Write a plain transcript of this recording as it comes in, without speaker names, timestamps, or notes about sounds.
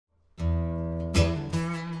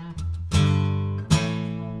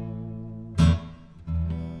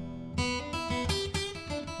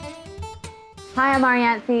Hi, I'm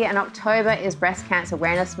Orianthi, and October is Breast Cancer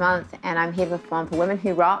Awareness Month, and I'm here to perform for Women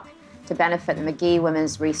Who Rock to benefit the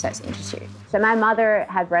Magee-Womens Research Institute. So my mother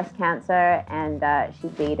had breast cancer, and she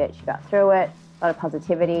beat it, she got through it. A lot of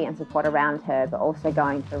positivity and support around her, but also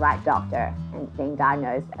going to the right doctor and being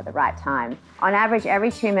diagnosed at the right time. On average, every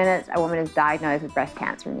 2 minutes, a woman is diagnosed with breast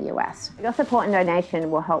cancer in the US. Your support and donation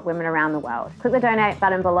will help women around the world. Click the donate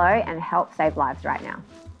button below and help save lives right now.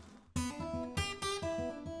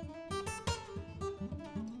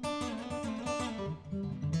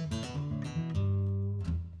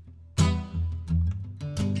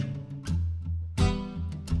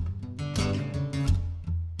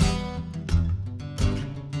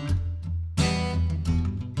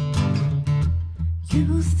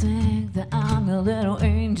 You think that I'm a little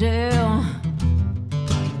angel.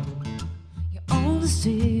 You only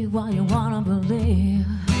see what you wanna believe.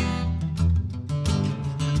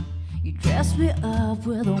 You dress me up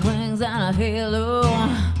with the wings and a halo,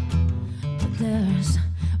 but there's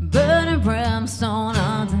burning brimstone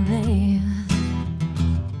underneath.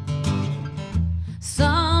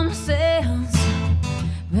 Some sins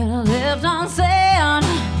better lived on sand.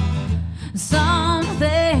 Some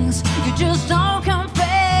things you just don't confess.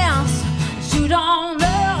 You don't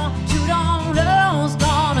know who's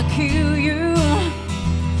gonna kill you.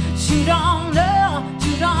 You don't know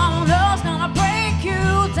who's gonna break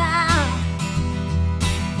you down.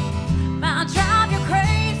 Might drive you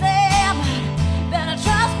crazy, but better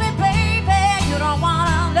trust me, baby. You don't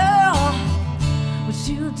wanna know what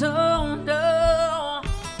you don't know.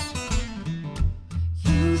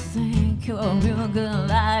 You think you're a real good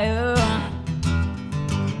liar.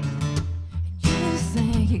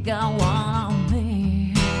 You got one on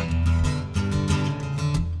me.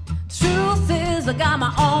 Truth is, I got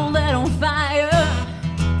my own little fire,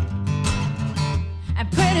 and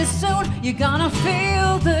pretty soon you're gonna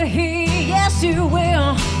feel the heat. Yes, you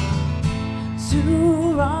will.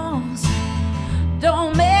 Two wrongs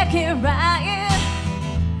don't make it right,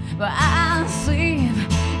 but I sleep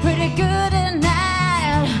pretty good at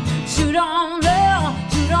night. You don't know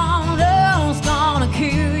who's gonna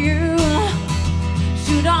kill you.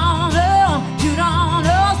 You don't know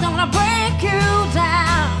who's gonna break you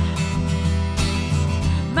down.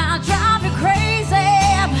 Might drive you crazy,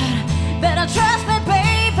 but better trust me,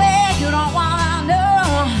 baby. You don't wanna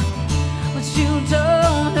know what you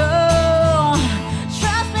don't know.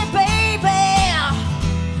 Trust me, baby.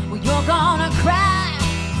 Well, you're gonna cry.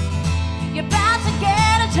 You're about to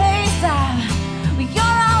get a taste of your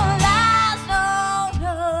own lies.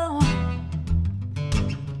 No,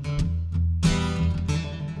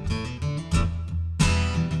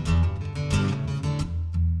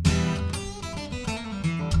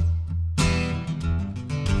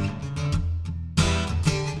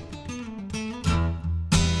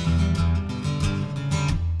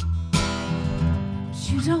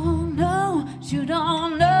 no. You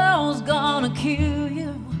don't know who's gonna kill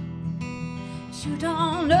you. You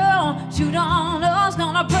don't know who's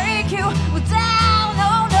gonna break you down.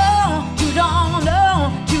 No, no. You don't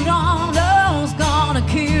know who's gonna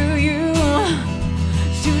kill you.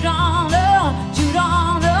 You don't know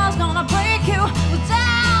who's gonna break you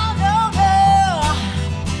down. No, no.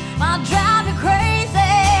 Might drive you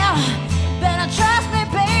crazy. Better trust me,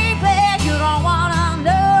 baby. You don't wanna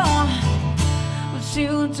know what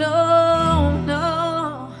you don't know.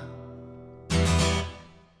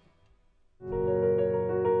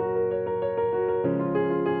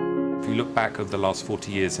 If you look back over the last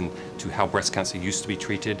 40 years into how breast cancer used to be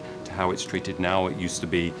treated to how it's treated now, it used to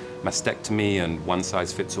be mastectomy and one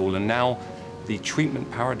size fits all, and now the treatment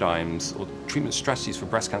paradigms or treatment strategies for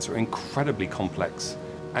breast cancer are incredibly complex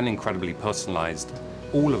and incredibly personalized.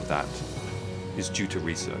 All of that is due to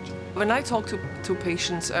research. When I talk to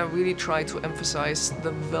patients, I really try to emphasize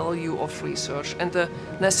the value of research and the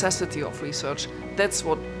necessity of research. That's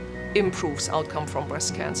what improves outcome from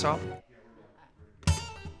breast cancer.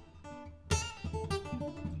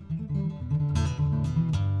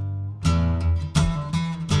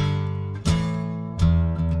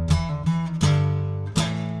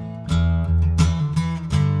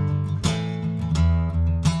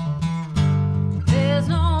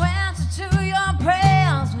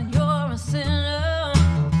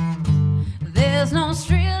 There's no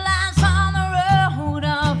street lights on the road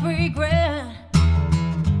of regret,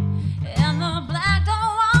 and the black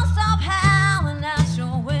don't want to stop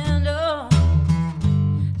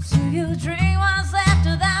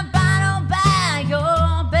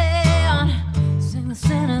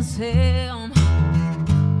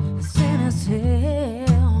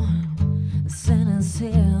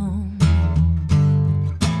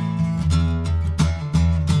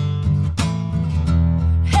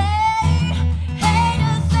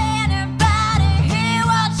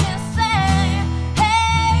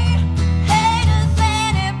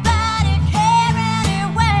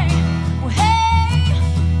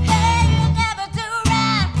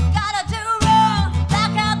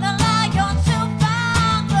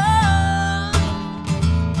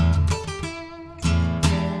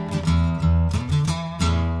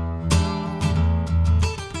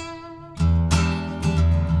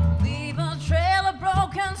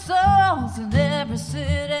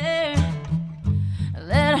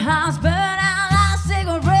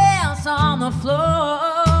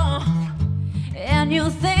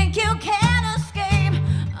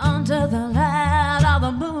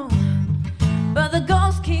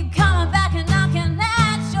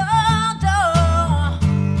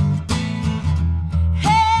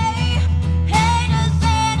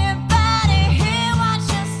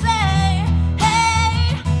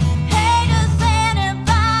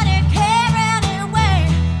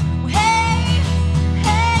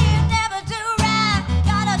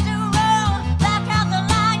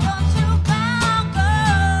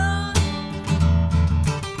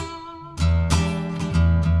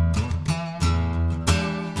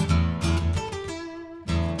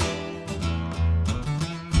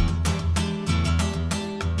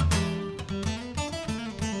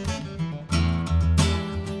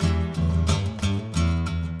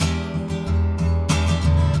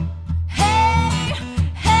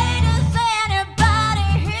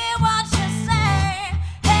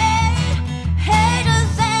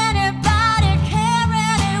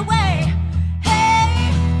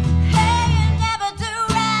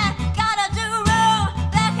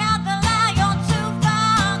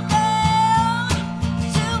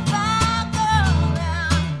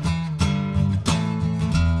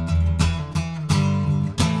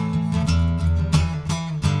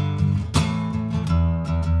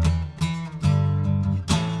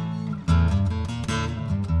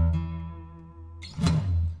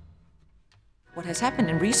What has happened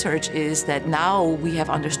in research is that now we have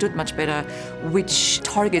understood much better which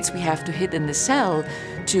targets we have to hit in the cell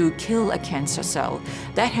to kill a cancer cell.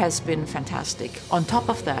 That has been fantastic. On top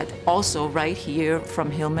of that, also right here from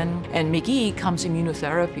Hillman and Magee comes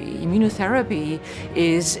immunotherapy. Immunotherapy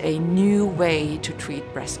is a new way to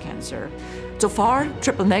treat breast cancer. So far,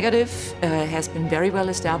 triple negative has been very well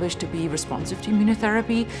established to be responsive to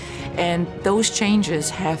immunotherapy, and those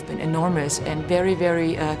changes have been enormous and very,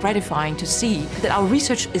 very gratifying to see that our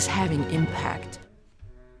research is having impact.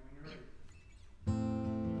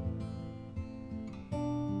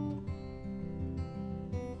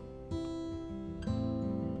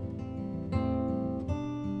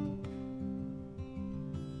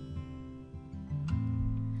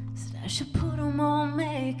 Said I should put on more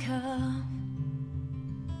makeup.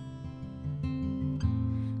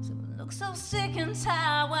 So sick and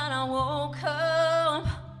tired when I woke up.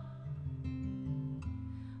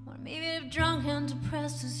 Or maybe drunk and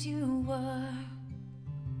depressed as you were.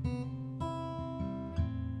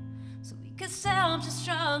 So we could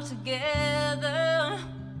self-destruct together.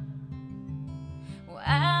 Well,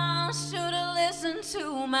 I should have listened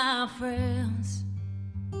to my friends.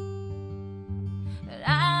 But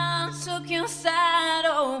I took your side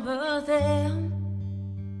over them.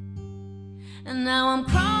 And now I'm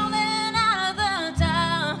crawling out of the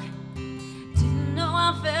dark. Didn't know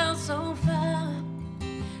I felt so far.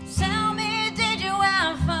 Tell me, did you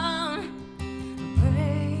have fun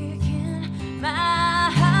breaking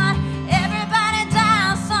my heart? Everybody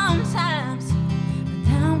dies sometimes, but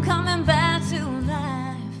now I'm coming back to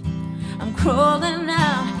life. I'm crawling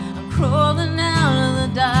out of the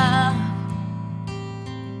dark.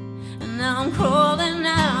 And now I'm crawling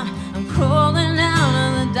out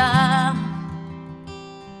of the dark.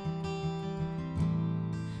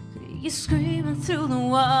 You're screaming through the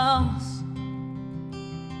walls.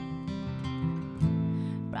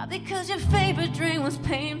 Probably because your favorite drink was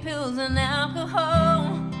pain pills and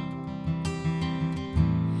alcohol.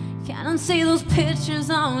 Can't unsee those pictures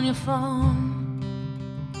on your phone.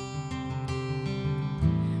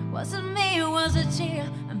 Was it me or was it you?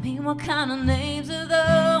 I mean, what kind of names are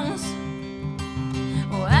those?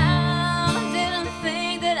 Oh, I didn't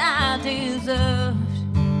think that I deserved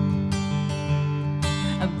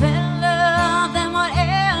a better love than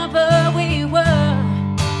whatever we were.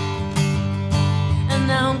 And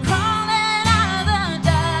now I'm crawling out of the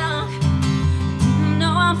dark. Didn't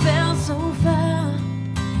know I felt so far.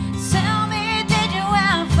 Tell me, did you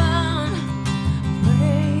have fun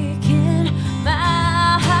breaking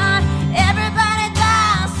my heart? Everybody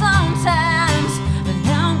dies sometimes, but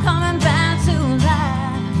now I'm coming back to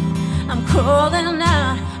life. I'm crawling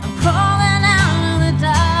out of the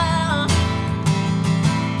dark.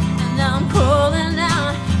 I'm crawling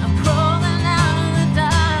out of the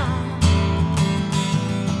dark.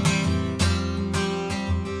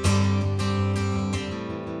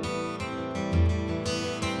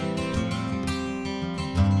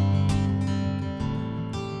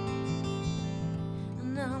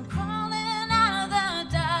 And now I'm crawling out of the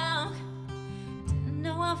dark. Didn't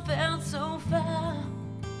know I felt so far.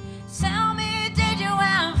 Tell me, did you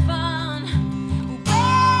have fun?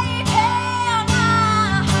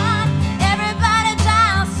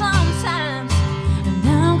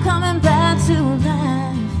 To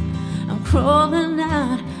life. I'm crawling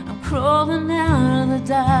out of the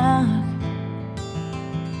dark.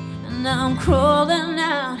 And now I'm crawling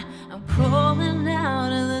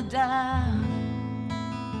out of the dark.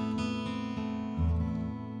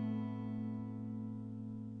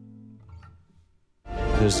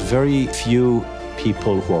 There's very few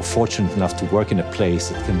people who are fortunate enough to work in a place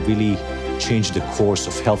that can really change the course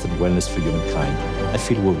of health and wellness for humankind. I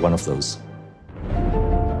feel we're one of those.